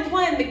devil was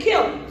planning to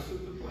kill him.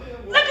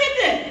 Look at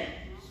that.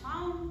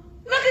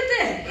 Look at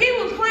that. He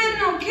was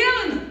planning on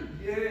killing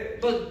him.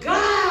 But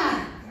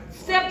God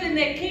stepped in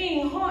that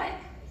king's heart.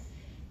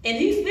 And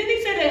then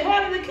he said the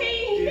heart of the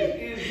king is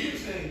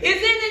in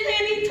it,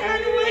 and he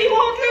turned the way he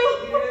walked through.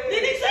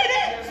 Didn't he say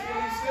that?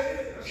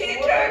 He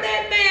turned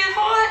that man's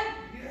heart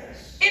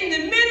in the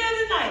middle of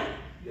the night.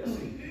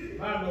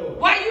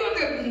 Why you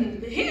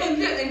he'll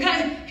let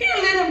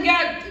him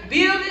God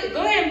build it. Go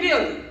ahead and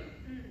build it.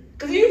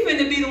 Because you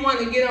finna be the one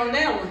to get on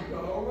that one.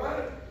 All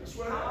right. That's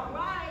what happened.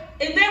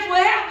 And that's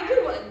what happened.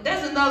 People,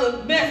 that's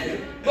another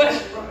message.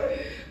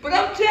 But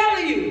I'm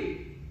telling you,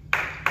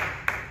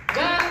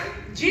 God,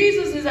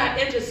 Jesus is our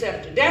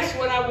interceptor. That's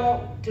what I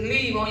want to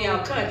leave on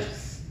y'all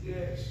conscience.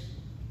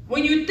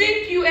 When you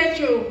think you at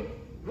your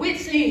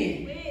wit's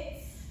end,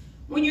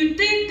 when you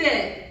think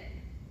that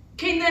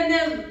can't nothing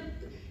else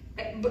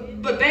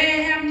but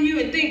bad happen to you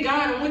and think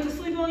God went to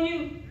sleep on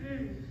you,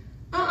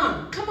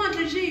 come on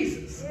to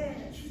Jesus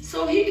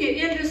so he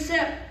can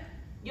intercept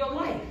your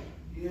life.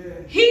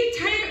 He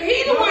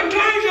the one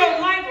turned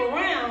your life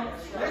around.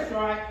 That's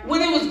right.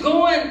 When it was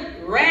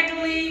going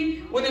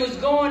raggedy, when it was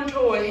going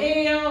toward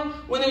hell,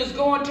 when it was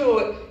going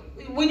toward,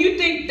 when you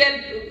think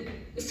that,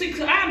 see,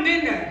 I've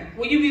been there,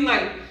 when you be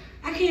like,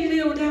 I can't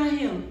live without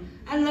him.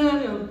 I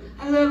love him,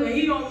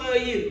 he don't love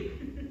you.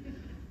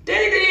 That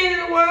ain't the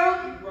end of the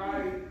world.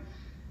 Right.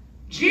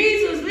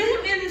 Jesus, let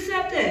him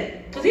intercept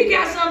that, because he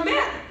got something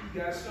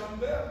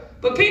better.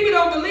 But people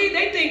don't believe,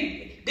 they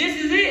think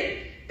this is it.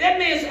 That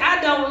means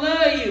I don't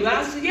love you.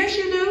 I said, yes,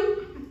 you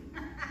do.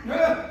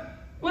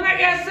 When I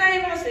got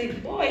saved, I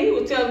said, boy, he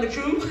was telling the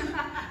truth.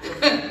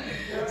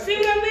 See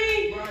what I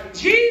mean? Right.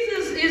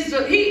 Jesus is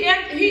he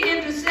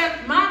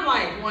intercepted my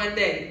life one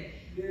day.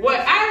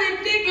 Where I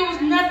didn't think it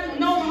was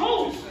no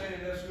hope.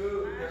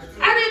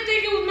 I didn't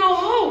think it was no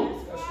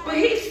hope. But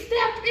he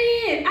stepped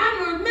in.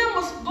 I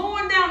remember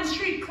going down the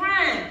street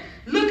crying,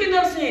 looking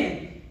up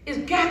saying,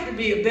 it's got to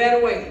be a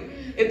better way.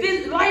 If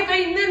this life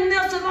ain't nothing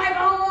else in life,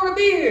 I don't want to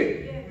be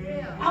here.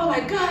 I was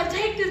like, God,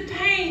 take this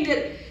pain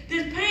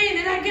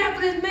that I got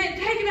for this man,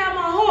 take it out of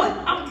my heart.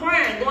 I'm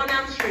crying going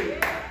down the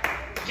street.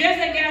 Just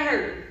I got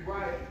hurt.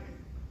 Right.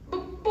 But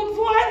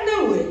before I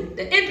knew it,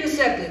 the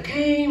interceptor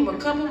came a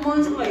couple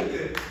months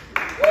later.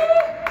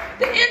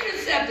 The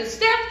interceptor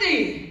stepped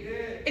in.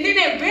 And then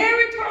that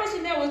very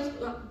person that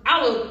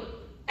I was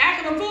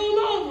jacking a fool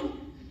over.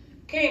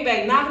 Came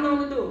back knocking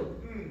on the door.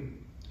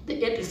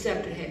 The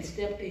interceptor had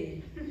stepped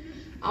in.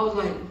 I was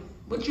like,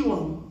 what you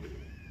want?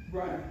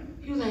 Right.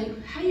 He was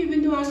like, how you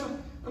been doing? I said,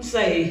 I'm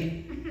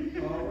saved.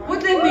 Right.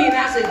 What that mean?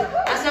 I said,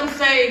 I'm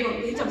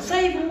saved. He said, I'm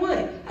saved from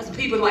what? I said,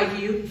 people like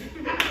you.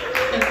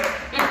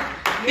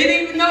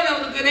 Didn't even know that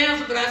was a good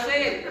answer, but I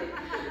said it.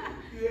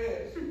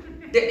 Yes.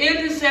 The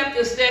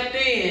interceptor stepped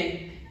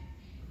in.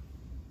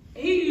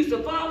 He used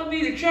to follow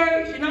me to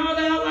church and all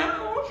that. I was like, I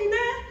don't want you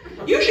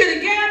now. You should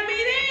have got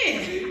me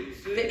then.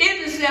 The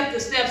interceptor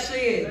steps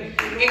in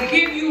and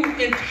give you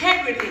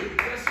integrity.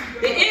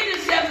 The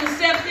interceptor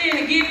steps in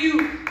and give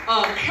you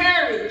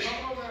courage.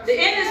 The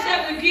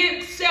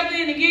interceptor steps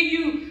in and give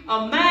you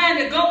a mind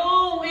to go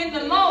on in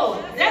the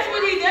Lord. That's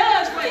what he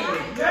does for you.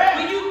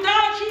 When you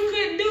thought you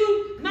couldn't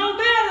do no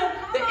better,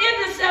 the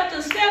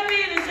interceptor step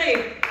in and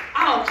say,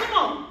 oh,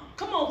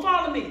 come on,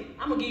 follow me.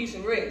 I'm going to give you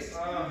some rest.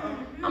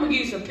 I'm going to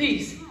give you some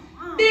peace.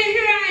 Then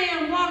here I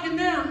am walking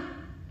down.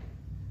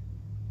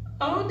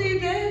 I don't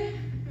need that.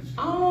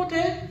 I don't want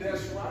that.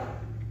 That's right.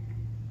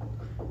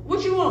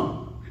 What you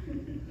want?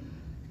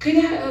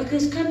 Can I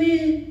just come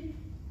in?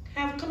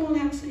 Come on,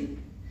 have a seat.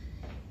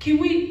 Can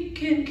we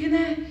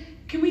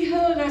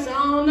hug? I said,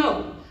 I don't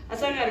know. I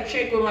said, I got to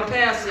check with my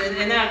pastor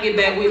and I'll get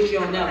back with you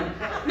on that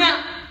one.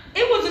 Now,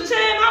 it was a time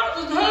I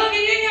was just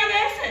hugging you and y'all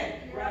that.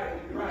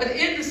 Right. But the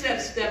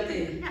interceptor stepped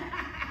in.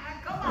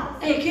 Come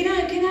on. Hey,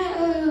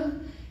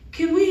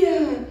 can we,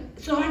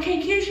 so I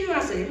can't kiss you? I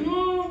said,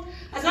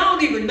 I said, I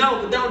don't even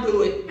know, but don't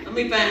do it. Let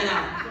me find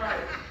out. Right.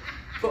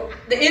 But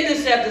the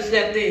interceptor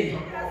stepped in.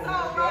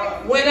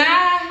 When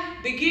I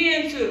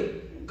began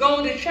to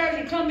go to church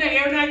and come back,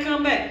 every night I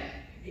come back,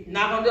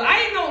 not gonna do. I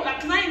ain't know,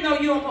 cause I ain't know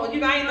you don't.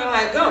 I ain't know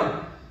how it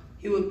go.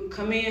 He would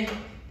come in.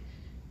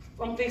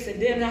 I'm fixing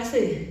dinner. I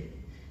said,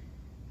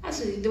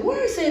 the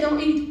word said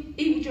don't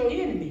eat with your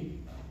enemy.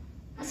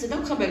 I said,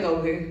 don't come back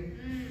over here.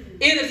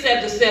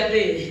 Interceptor stepped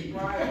in.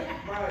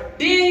 Right.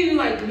 Then he was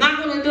like, knock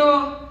on the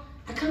door.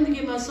 I come to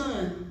get my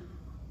son.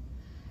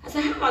 I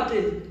said, how about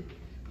this?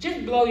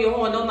 Just blow your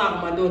horn. Don't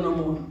knock on my door no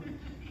more.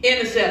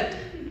 Interceptor.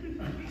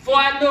 Before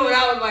I knew it,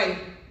 I was like,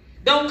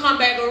 don't come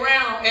back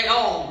around at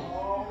all.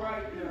 All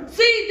right. Yeah.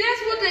 See,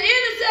 that's what the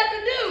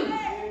interceptor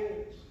do.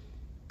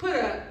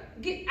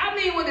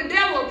 When the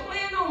devil was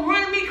planning on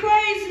running me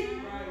crazy,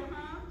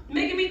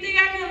 making me think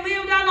I can't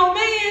live without no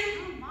man.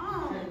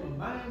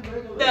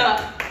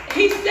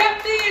 He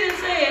stepped in and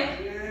said,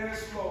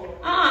 Yes, Lord.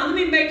 let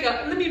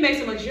me make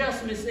some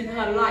adjustments in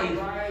her life.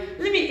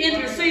 Let me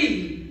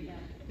intercede.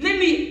 Let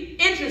me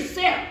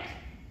intercept.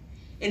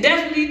 And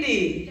that's what he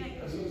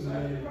did. That's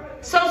exactly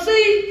right. So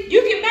see,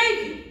 you can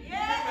make it.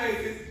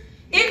 Yes.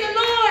 In the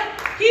Lord,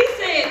 he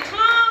said,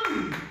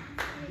 come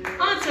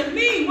unto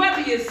me.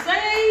 Whether you're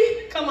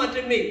saved, come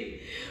unto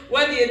me.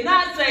 Whether you're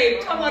not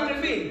saved, come unto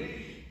me.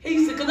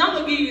 He said, because I'm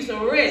going to give you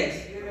some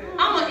rest.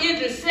 I'm going to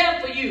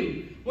intercept for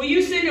you. When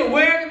you sit there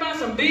worried about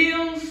some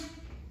bills,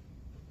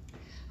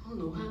 I don't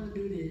know how I'm going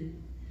to do this.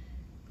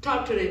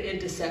 Talk to the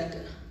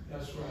interceptor.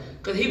 That's right.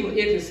 Because he will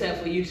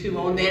intercept for you too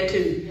on that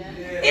too.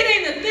 Yeah.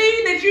 It ain't a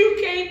thing that you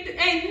can't,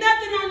 ain't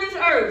nothing on this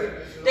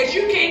earth that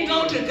you can't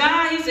go to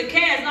God. He said,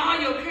 cast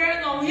all your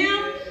cares on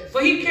him,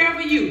 for he cares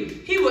for you.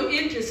 He will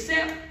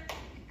intercept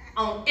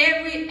on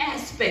every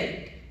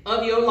aspect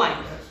of your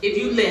life if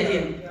you let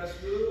him. That's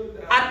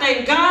good. I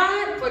thank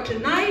God for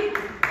tonight.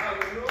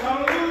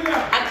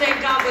 Hallelujah. I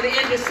thank God for the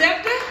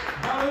interceptor.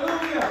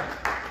 Hallelujah.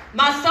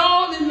 My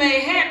soul is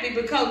made happy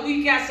because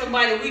we got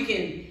somebody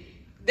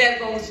that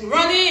goes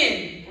run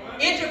in.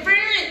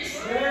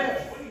 Interference.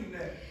 Yes.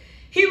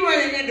 He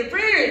running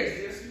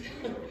interference.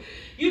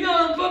 You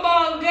know them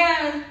football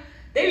guys,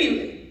 they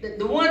be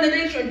the one that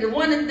they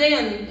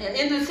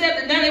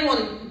intercepted. Now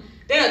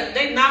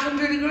they knock him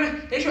to the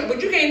ground.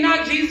 But you can't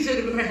knock Jesus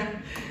to the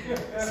ground.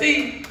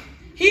 See,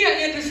 he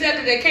an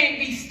interceptor that can't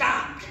be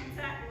stopped.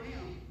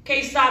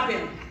 Can't stop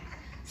him.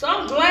 So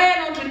I'm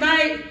glad on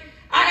tonight.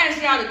 I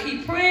ask y'all to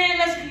keep praying.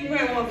 Let's keep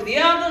praying one for the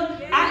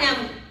other. I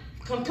am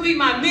complete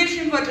my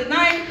mission for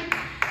tonight.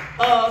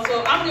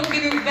 So I'm going to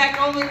get it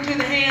back over into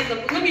the hands of,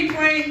 let me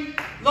pray.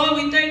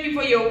 Lord, we thank you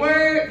for your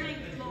word.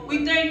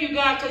 We thank you,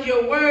 God, because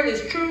your word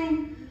is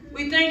true.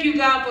 We thank you,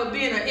 God, for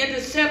being an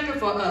interceptor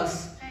for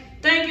us.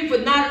 Thank you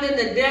for not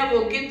letting the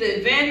devil get the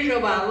advantage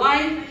of our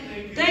life.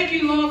 Thank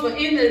you, Lord, for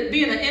being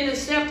an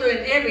interceptor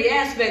in every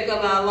aspect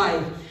of our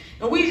life.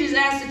 And we just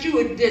ask that you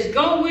would just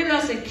go with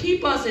us and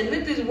keep us and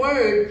let this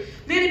word,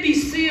 let it be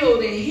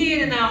sealed and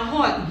hid in our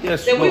heart.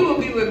 Yes, that Lord. we will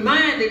be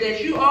reminded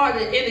that you are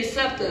the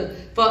interceptor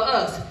for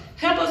us.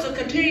 Help us to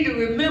continue to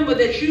remember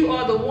that you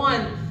are the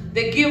one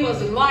that give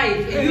us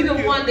life. And you're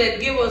the one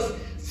that give us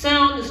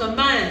soundness of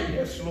mind.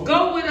 Yes, Lord.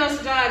 Go with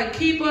us, God, and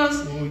keep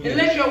us. And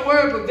let your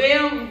word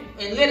prevail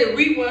and let it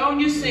reap whereon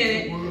you send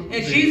it.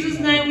 In Jesus'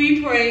 name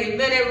we pray. And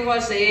let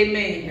everyone say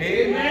amen.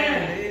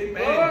 Amen.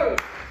 Amen.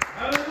 Word.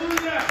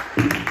 Hallelujah.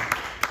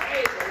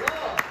 Praise the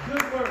Lord.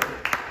 Good word.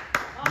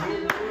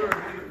 Good word.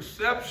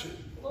 Interception.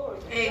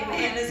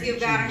 Amen. Let's give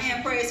God a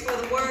hand praise for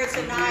the word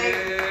tonight.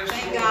 Yes,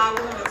 Thank Lord. God.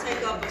 We're going to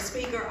take up a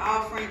speaker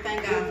offering.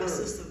 Thank God for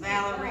Sister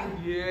Valerie.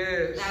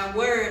 Yes. Thy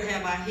word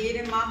have I hid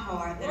in my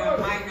heart that I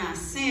might not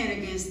sin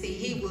against thee.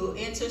 He will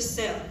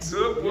intercept.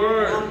 Good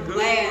word. I'm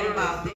glad about that.